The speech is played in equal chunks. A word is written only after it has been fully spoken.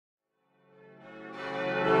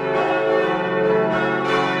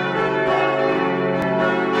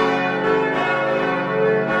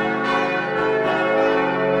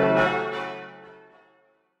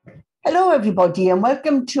everybody, and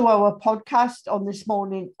welcome to our podcast on this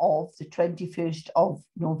morning of the 21st of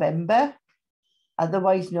November,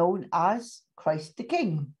 otherwise known as Christ the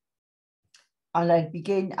King. And I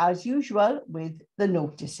begin, as usual, with the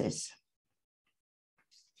notices.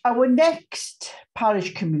 Our next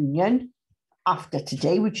parish communion after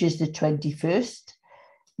today, which is the 21st,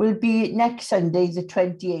 will be next Sunday, the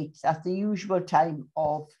 28th, at the usual time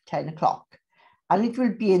of 10 o'clock. And it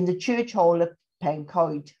will be in the Church Hall at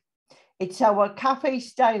Pencoed. It's our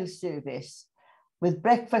cafe-style service with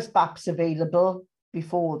breakfast baps available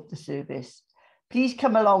before the service. Please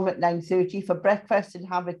come along at 9:30 for breakfast and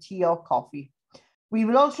have a tea or coffee. We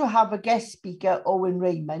will also have a guest speaker, Owen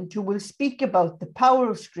Raymond, who will speak about the power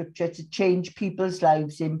of Scripture to change people's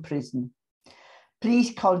lives in prison.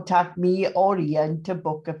 Please contact me or Ian to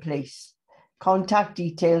book a place. Contact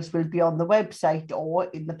details will be on the website or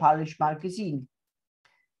in the parish magazine.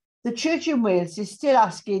 The Church in Wales is still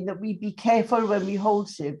asking that we be careful when we hold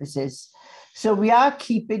services, so we are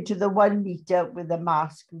keeping to the 1 metre with a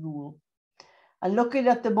mask rule. And looking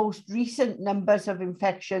at the most recent numbers of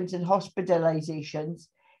infections and hospitalisations,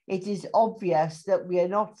 it is obvious that we are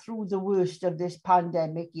not through the worst of this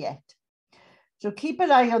pandemic yet. So keep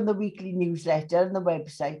an eye on the weekly newsletter and the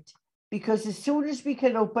website, because as soon as we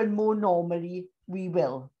can open more normally, we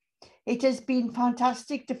will. It has been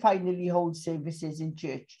fantastic to finally hold services in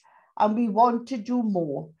church, and we want to do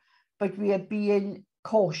more, but we are being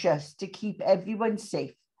cautious to keep everyone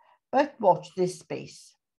safe. But watch this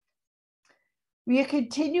space. We are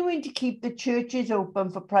continuing to keep the churches open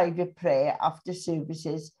for private prayer after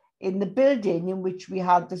services in the building in which we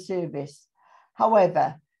had the service.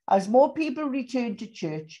 However, as more people return to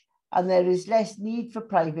church and there is less need for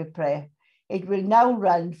private prayer, it will now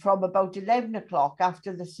run from about 11 o'clock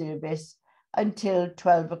after the service until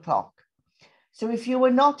 12 o'clock. So if you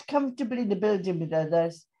are not comfortable in the building with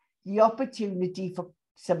others, the opportunity for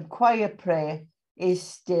some quiet prayer is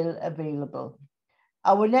still available.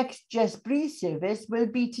 Our next Just Breathe service will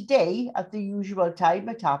be today at the usual time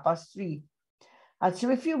at 3:30. And so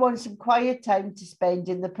if you want some quiet time to spend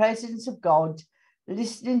in the presence of God,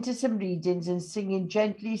 listening to some readings and singing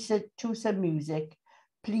gently to some music,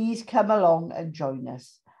 please come along and join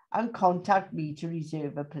us and contact me to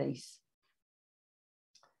reserve a place.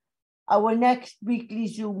 Our next weekly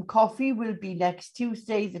Zoom coffee will be next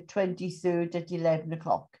Tuesday, the 23rd at 11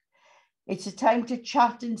 o'clock. It's a time to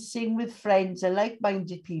chat and sing with friends and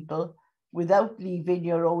like-minded people without leaving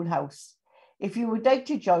your own house. If you would like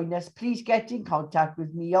to join us, please get in contact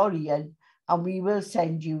with me or Ian and we will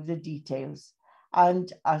send you the details.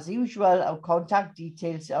 And as usual, our contact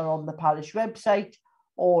details are on the parish website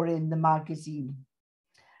or in the magazine.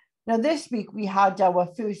 Now, this week we had our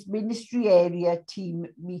first ministry area team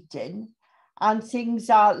meeting and things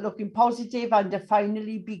are looking positive and are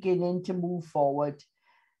finally beginning to move forward.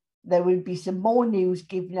 There will be some more news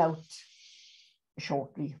given out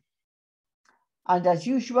shortly. And as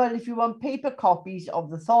usual, if you want paper copies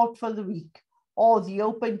of the thought for the week or the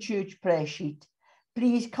open church prayer sheet,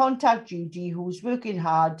 please contact Judy, who's working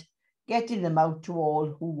hard getting them out to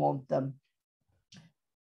all who want them.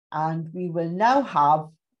 And we will now have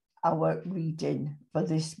our reading for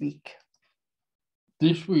this week.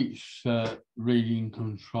 This week's reading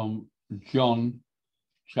comes from John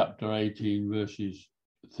chapter 18, verses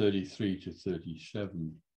 33 to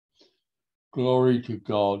 37. Glory to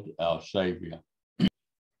God, our Saviour.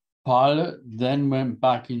 Pilate then went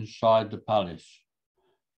back inside the palace,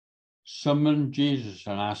 summoned Jesus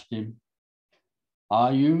and asked him,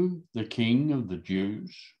 "Are you the King of the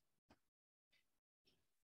Jews?"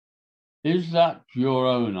 "Is that your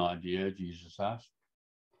own idea?" Jesus asked.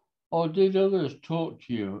 "Or did others talk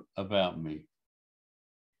to you about me?"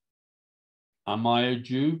 "Am I a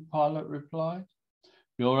Jew?" Pilate replied.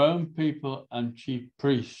 "Your own people and chief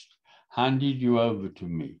priests handed you over to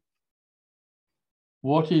me.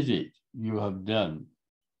 What is it you have done?"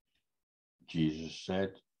 Jesus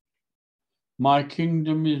said, "My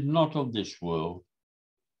kingdom is not of this world.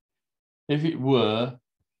 If it were,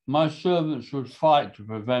 my servants would fight to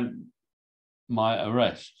prevent my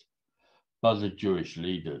arrest by the Jewish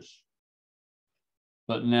leaders.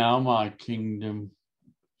 But now my kingdom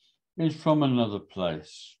is from another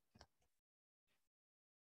place."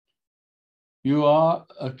 "You are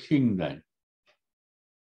a king then?"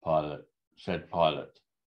 said Pilate.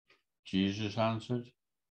 Jesus answered,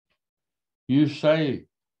 "You say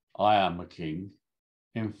I am a king.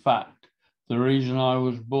 In fact, the reason I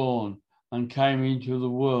was born and came into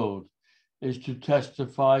the world is to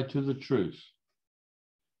testify to the truth.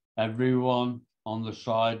 Everyone on the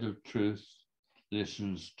side of truth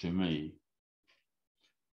listens to me."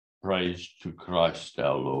 Praise to Christ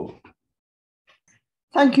our Lord.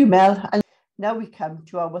 Thank you, Mel. And now we come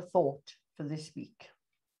to our thought for this week.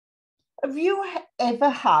 Have you ever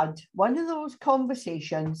had one of those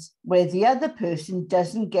conversations where the other person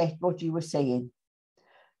doesn't get what you were saying?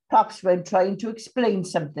 Perhaps when trying to explain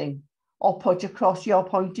something or put across your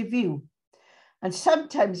point of view. And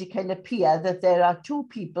sometimes it can appear that there are two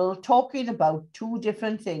people talking about two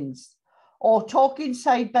different things, or talking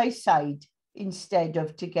side by side instead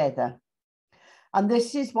of together. And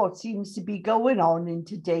this is what seems to be going on in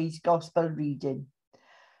today's gospel reading.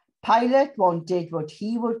 Pilate wanted what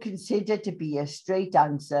he would consider to be a straight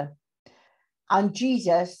answer, and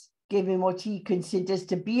Jesus gave him what he considers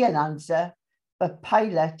to be an answer, but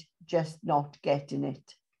Pilate just not getting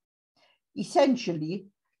it. Essentially,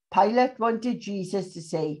 Pilate wanted Jesus to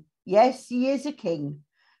say, yes, he is a king,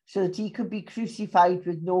 so that he could be crucified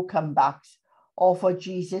with no comebacks, or for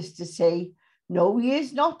Jesus to say, no, he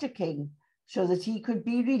is not a king, so that he could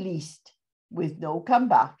be released with no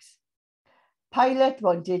comebacks. Pilate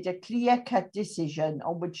wanted a clear-cut decision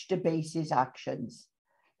on which to base his actions,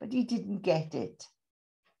 but he didn't get it.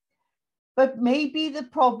 But maybe the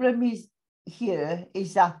problem is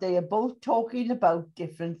that they are both talking about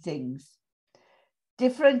different things,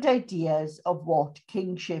 different ideas of what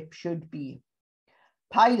kingship should be.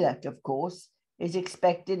 Pilate, of course, is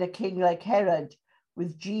expecting a king like Herod,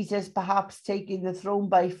 with Jesus perhaps taking the throne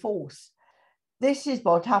by force. This is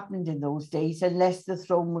what happened in those days, unless the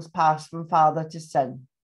throne was passed from father to son.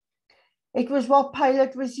 It was what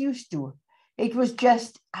Pilate was used to. It was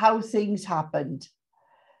just how things happened.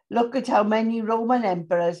 Look at how many Roman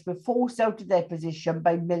emperors were forced out of their position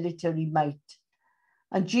by military might.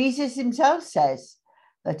 And Jesus himself says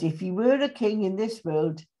that if he were a king in this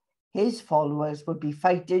world, his followers would be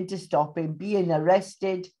fighting to stop him being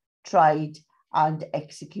arrested, tried, and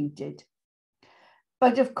executed.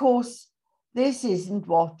 But of course, this isn't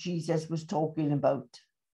what Jesus was talking about.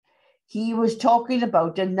 He was talking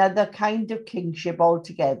about another kind of kingship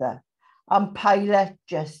altogether, and Pilate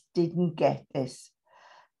just didn't get this.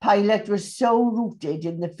 Pilate was so rooted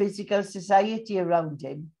in the physical society around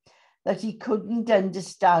him that he couldn't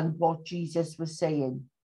understand what Jesus was saying.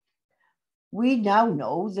 We now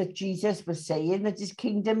know that Jesus was saying that his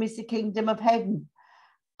kingdom is the kingdom of heaven,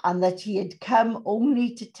 and that he had come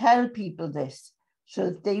only to tell people this, so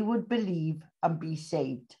that they would believe and be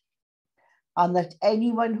saved, and that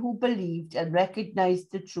anyone who believed and recognized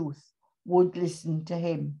the truth would listen to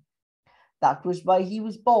him. That was why he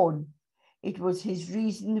was born. It was his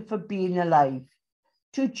reason for being alive.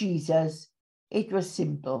 To Jesus, it was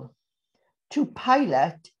simple. To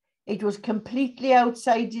Pilate, it was completely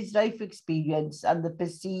outside his life experience and the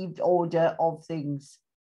perceived order of things.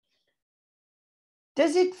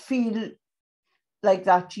 Does it feel like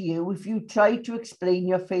that to you if you try to explain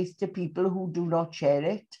your faith to people who do not share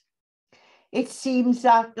it? It seems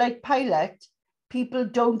that, like Pilate, people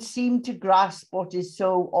don't seem to grasp what is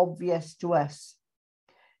so obvious to us.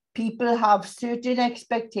 People have certain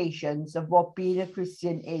expectations of what being a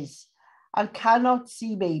Christian is and cannot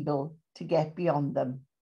seem able to get beyond them.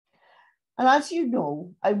 And as you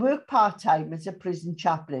know, I work part-time as a prison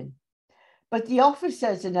chaplain, but the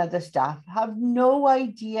officers and other staff have no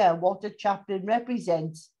idea what a chaplain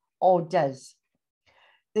represents or does.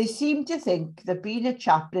 They seem to think that being a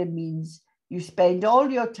chaplain means you spend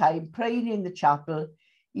all your time praying in the chapel,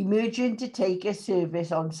 emerging to take a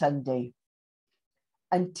service on Sunday,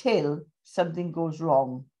 until something goes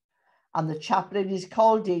wrong and the chaplain is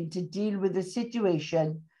called in to deal with a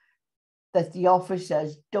situation that the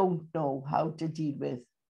officers don't know how to deal with.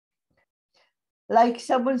 Like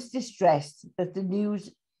someone's distressed that the news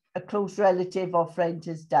a close relative or friend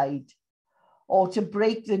has died, or to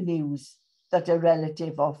break the news that a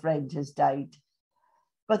relative or friend has died.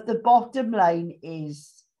 But the bottom line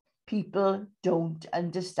is people don't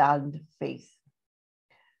understand faith.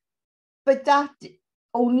 But that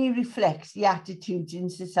only reflects the attitudes in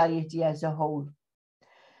society as a whole.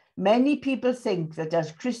 Many people think that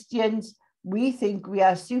as Christians, we think we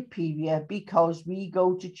are superior because we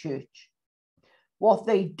go to church. What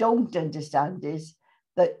they don't understand is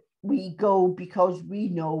that we go because we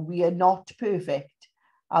know we are not perfect,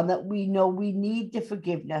 and that we know we need the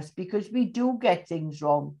forgiveness because we do get things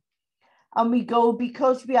wrong. And we go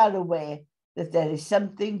because we are aware that there is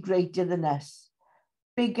something greater than us,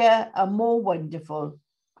 bigger and more wonderful,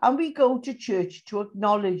 and we go to church to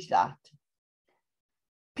acknowledge that.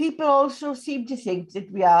 People also seem to think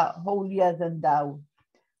that we are holier than thou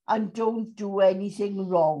and don't do anything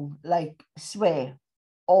wrong, like swear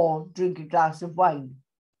or drink a glass of wine.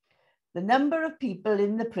 The number of people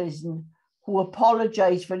in the prison who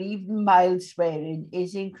apologize for even mild swearing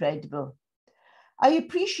is incredible. I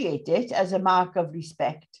appreciate it as a mark of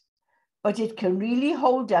respect, but it can really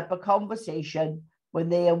hold up a conversation when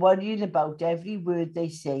they are worrying about every word they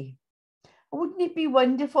say. Wouldn't it be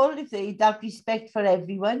wonderful if they had that respect for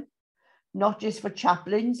everyone, not just for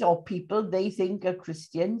chaplains or people they think are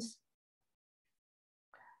Christians?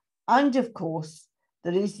 And of course,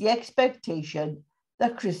 there is the expectation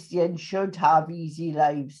that Christians should have easy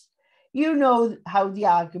lives. You know how the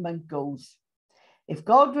argument goes. If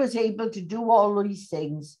God was able to do all these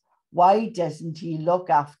things, why doesn't he look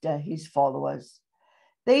after his followers?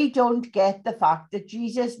 They don't get the fact that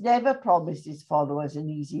Jesus never promised his followers an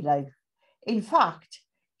easy life. In fact,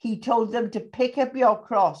 he told them to pick up your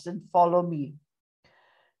cross and follow me.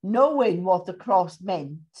 Knowing what the cross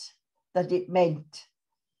meant, that it meant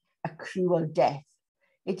a cruel death,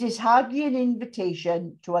 it is hardly an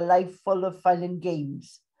invitation to a life full of fun and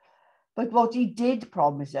games. But what he did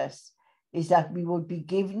promise us is that we would be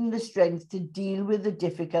given the strength to deal with the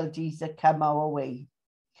difficulties that come our way.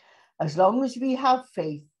 As long as we have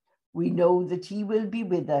faith, we know that he will be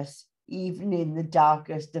with us, even in the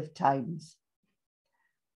darkest of times.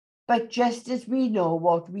 But just as we know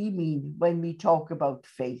what we mean when we talk about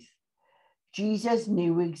faith, Jesus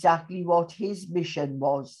knew exactly what his mission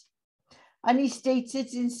was. And he states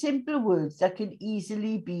it in simple words that can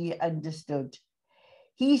easily be understood.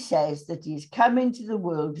 He says that he has come into the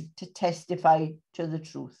world to testify to the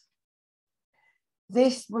truth.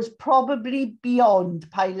 This was probably beyond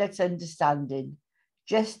Pilate's understanding,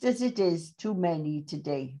 just as it is to many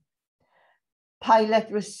today. Pilate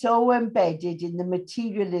was so embedded in the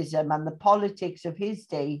materialism and the politics of his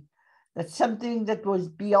day that something that was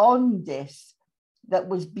beyond this, that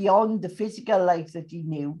was beyond the physical life that he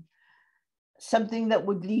knew, something that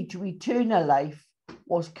would lead to eternal life,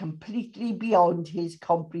 was completely beyond his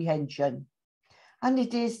comprehension. And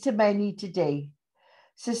it is to many today.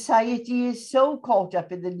 Society is so caught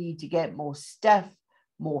up in the need to get more stuff,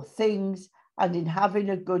 more things, and in having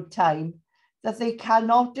a good time, that they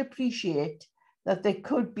cannot appreciate that there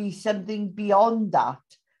could be something beyond that,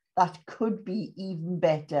 that could be even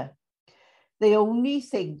better. They only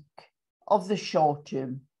think of the short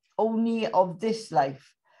term, only of this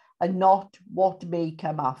life, and not what may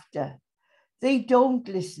come after. They don't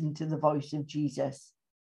listen to the voice of Jesus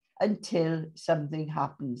until something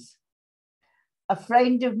happens. A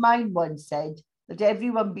friend of mine once said that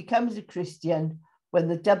everyone becomes a Christian when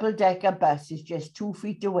the double-decker bus is just 2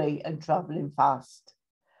 feet away and traveling fast.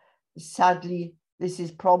 Sadly, this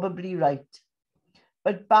is probably right.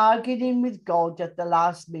 But bargaining with God at the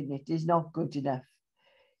last minute is not good enough.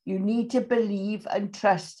 You need to believe and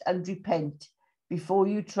trust and repent before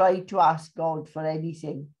you try to ask God for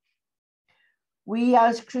anything. We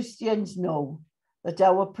as Christians know that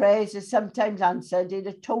our prayers are sometimes answered in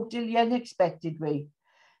a totally unexpected way,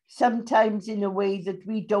 sometimes in a way that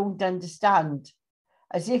we don't understand,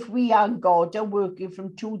 as if we and God are working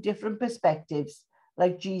from two different perspectives,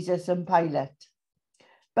 like Jesus and Pilate.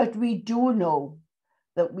 But we do know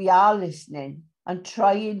that we are listening and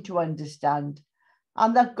trying to understand,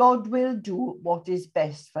 and that God will do what is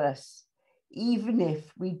best for us, even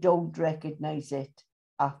if we don't recognize it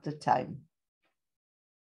at the time.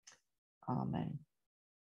 Amen.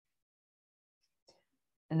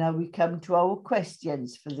 And now we come to our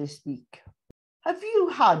questions for this week. Have you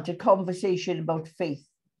had a conversation about faith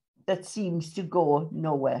that seems to go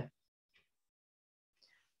nowhere?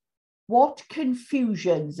 What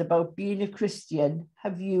confusions about being a Christian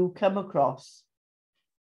have you come across?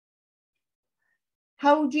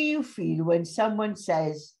 How do you feel when someone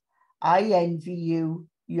says, "I envy you,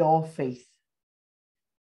 your faith"?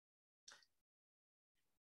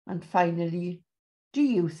 And finally, do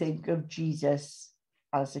you think of Jesus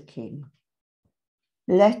as a king?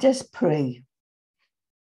 Let us pray.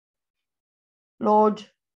 Lord,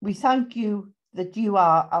 we thank you that you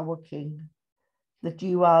are our King, that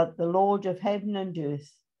you are the Lord of heaven and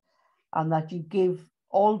earth, and that you give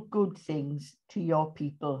all good things to your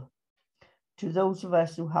people, to those of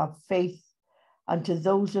us who have faith, and to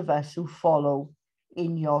those of us who follow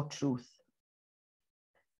in your truth.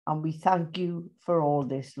 And we thank you for all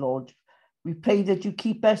this, Lord. We pray that you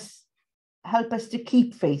help us to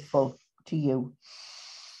keep faithful to you,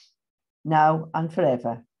 now and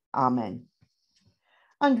forever. Amen.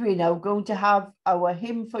 And we're now going to have our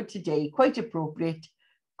hymn for today, quite appropriate,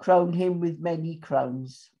 Crown Him with Many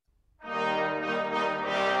Crowns.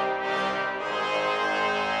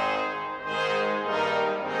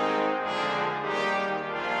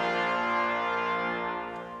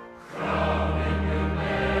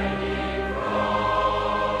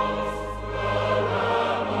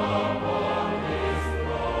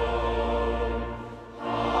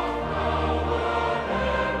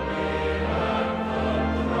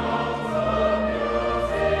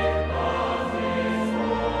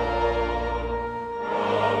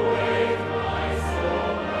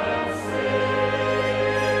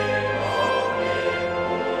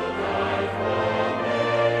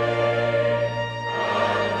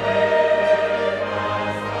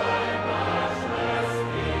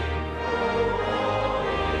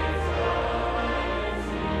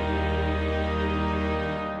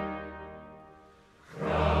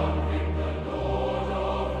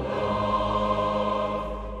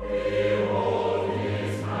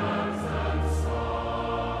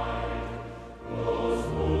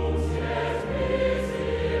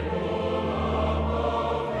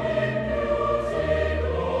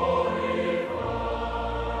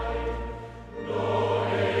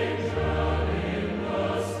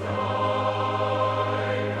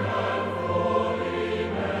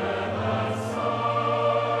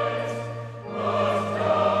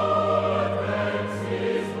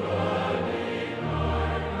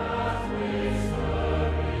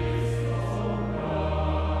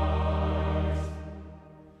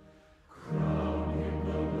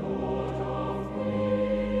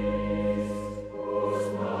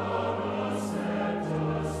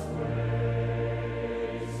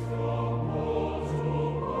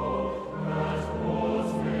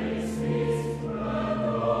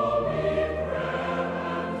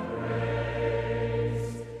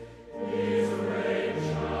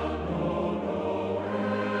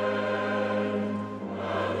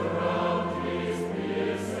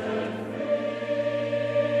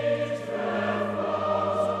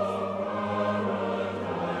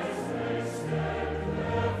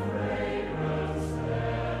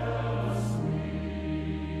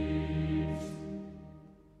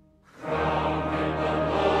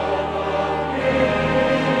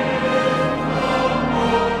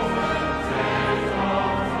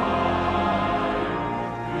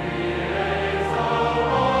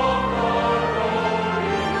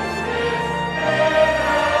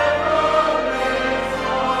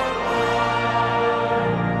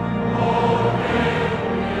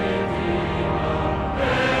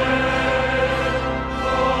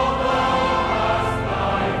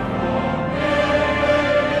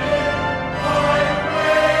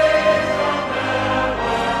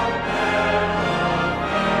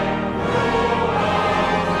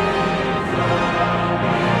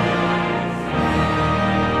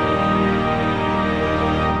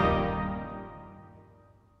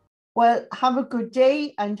 Well, have a good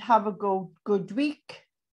day and have a good week,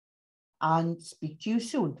 and speak to you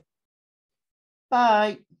soon.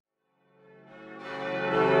 Bye.